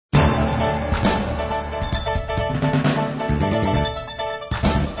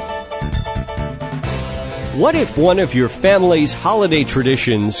What if one of your family's holiday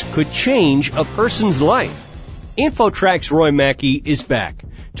traditions could change a person's life? InfoTrack's Roy Mackey is back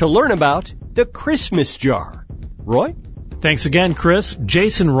to learn about the Christmas jar. Roy? Thanks again, Chris.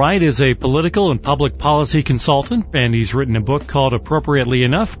 Jason Wright is a political and public policy consultant, and he's written a book called, appropriately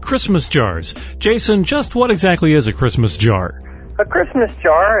enough, Christmas Jars. Jason, just what exactly is a Christmas jar? A Christmas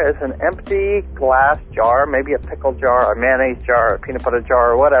jar is an empty glass jar, maybe a pickle jar, a mayonnaise jar, a peanut butter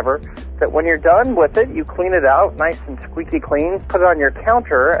jar, or whatever, that when you're done with it, you clean it out, nice and squeaky clean, put it on your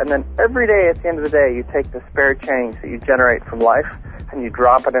counter, and then every day at the end of the day, you take the spare change that you generate from life, and you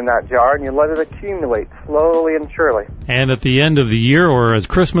drop it in that jar, and you let it accumulate slowly and surely. And at the end of the year, or as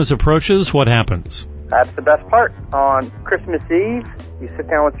Christmas approaches, what happens? That's the best part. On Christmas Eve, you sit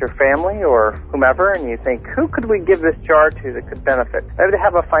down with your family or whomever and you think, who could we give this jar to that could benefit? Maybe they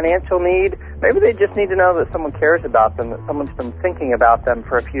have a financial need. Maybe they just need to know that someone cares about them, that someone's been thinking about them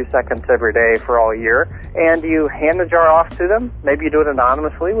for a few seconds every day for all year. And you hand the jar off to them. Maybe you do it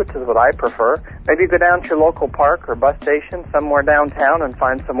anonymously, which is what I prefer. Maybe you go down to your local park or bus station somewhere downtown and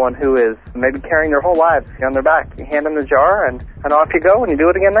find someone who is maybe carrying their whole lives on their back. You hand them the jar and off you go, and you do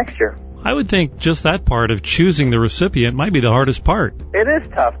it again next year. I would think just that part of choosing the recipient might be the hardest part. It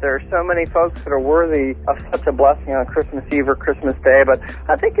is tough. There are so many folks that are worthy of such a blessing on Christmas Eve or Christmas Day, but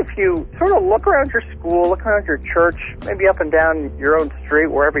I think if you sort of look around your school, look around your church, maybe up and down your own street,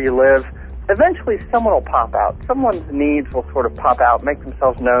 wherever you live, eventually someone will pop out. Someone's needs will sort of pop out, make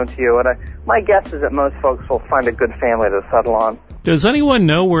themselves known to you, and my guess is that most folks will find a good family to settle on. Does anyone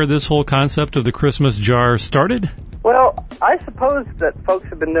know where this whole concept of the Christmas jar started? Well, I suppose that folks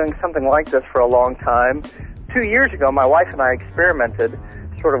have been doing something like this for a long time. 2 years ago, my wife and I experimented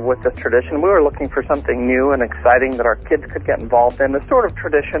sort of with this tradition. We were looking for something new and exciting that our kids could get involved in, the sort of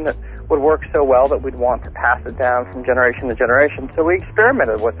tradition that would work so well that we'd want to pass it down from generation to generation. So we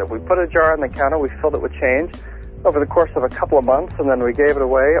experimented with it. We put a jar on the counter, we filled it with change over the course of a couple of months, and then we gave it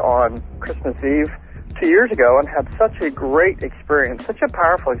away on Christmas Eve 2 years ago and had such a great experience, such a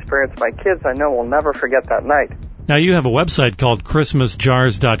powerful experience. My kids, I know, will never forget that night. Now, you have a website called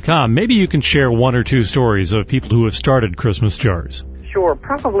ChristmasJars.com. Maybe you can share one or two stories of people who have started Christmas jars. Sure.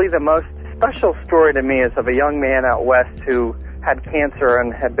 Probably the most special story to me is of a young man out west who had cancer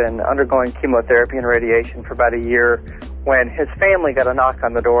and had been undergoing chemotherapy and radiation for about a year when his family got a knock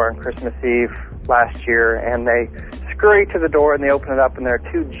on the door on Christmas Eve last year, and they scurry to the door and they open it up, and there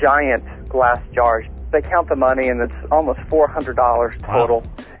are two giant glass jars. They count the money, and it's almost $400 total.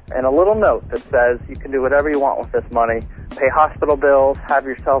 Wow. And a little note that says you can do whatever you want with this money. Pay hospital bills, have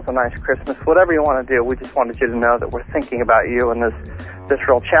yourselves a nice Christmas, whatever you want to do. We just wanted you to know that we're thinking about you and this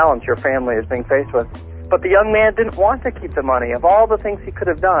real challenge your family is being faced with. But the young man didn't want to keep the money. Of all the things he could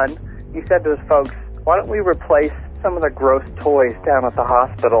have done, he said to his folks, why don't we replace some of the gross toys down at the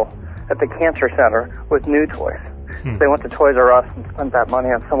hospital, at the cancer center, with new toys? They went to Toys R Us and spent that money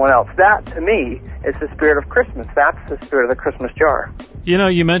on someone else. That, to me, is the spirit of Christmas. That's the spirit of the Christmas jar. You know,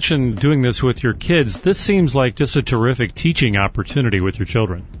 you mentioned doing this with your kids. This seems like just a terrific teaching opportunity with your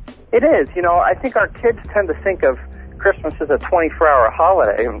children. It is. You know, I think our kids tend to think of Christmas as a 24-hour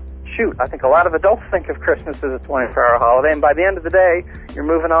holiday. And shoot, I think a lot of adults think of Christmas as a 24-hour holiday. And by the end of the day, you're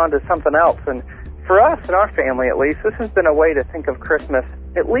moving on to something else. And for us, in our family at least, this has been a way to think of Christmas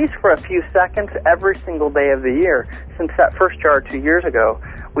at least for a few seconds every single day of the year. Since that first jar 2 years ago,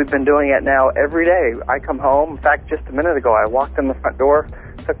 we've been doing it now every day. I come home. In fact, just a minute ago, I walked in the front door,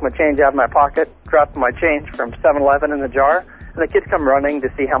 took my change out of my pocket, dropped my change from 7-Eleven in the jar, and the kids come running to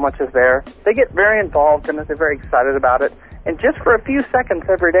see how much is there. They get very involved in it. They're very excited about it. And just for a few seconds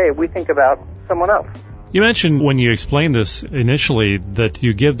every day, we think about someone else. You mentioned when you explained this initially that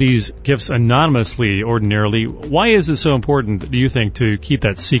you give these gifts anonymously ordinarily. Why is it so important, do you think, to keep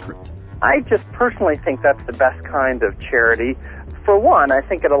that secret? I just personally think that's the best kind of charity. For one, I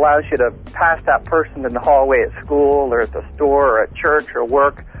think it allows you to pass that person in the hallway at school or at the store or at church or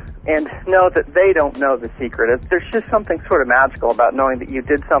work and know that they don't know the secret. There's just something sort of magical about knowing that you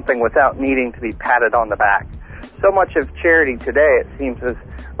did something without needing to be patted on the back. So much of charity today, it seems, is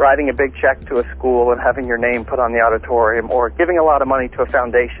writing a big check to a school and having your name put on the auditorium, or giving a lot of money to a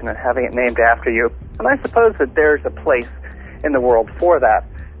foundation and having it named after you. And I suppose that there's a place in the world for that.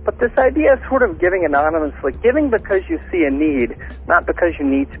 But this idea of sort of giving anonymously, giving because you see a need, not because you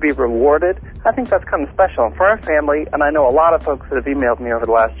need to be rewarded, I think that's kind of special. And for our family, and I know a lot of folks that have emailed me over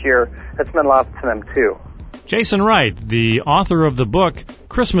the last year, it's meant a lot to them too. Jason Wright, the author of the book,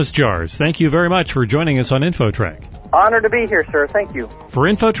 Christmas Jars. Thank you very much for joining us on InfoTrack. Honored to be here, sir. Thank you. For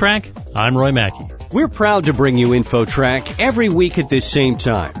InfoTrack, I'm Roy Mackey. We're proud to bring you InfoTrack every week at this same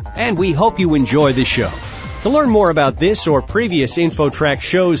time, and we hope you enjoy the show. To learn more about this or previous InfoTrack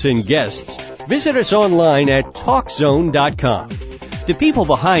shows and guests, Visit us online at TalkZone.com. The people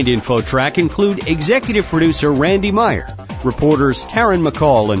behind InfoTrack include executive producer Randy Meyer, reporters Taryn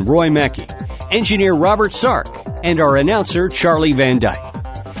McCall and Roy Mackey, engineer Robert Sark, and our announcer Charlie Van Dyke.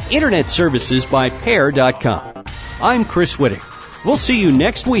 Internet services by Pair.com. I'm Chris Whitting. We'll see you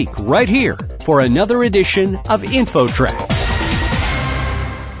next week right here for another edition of InfoTrack.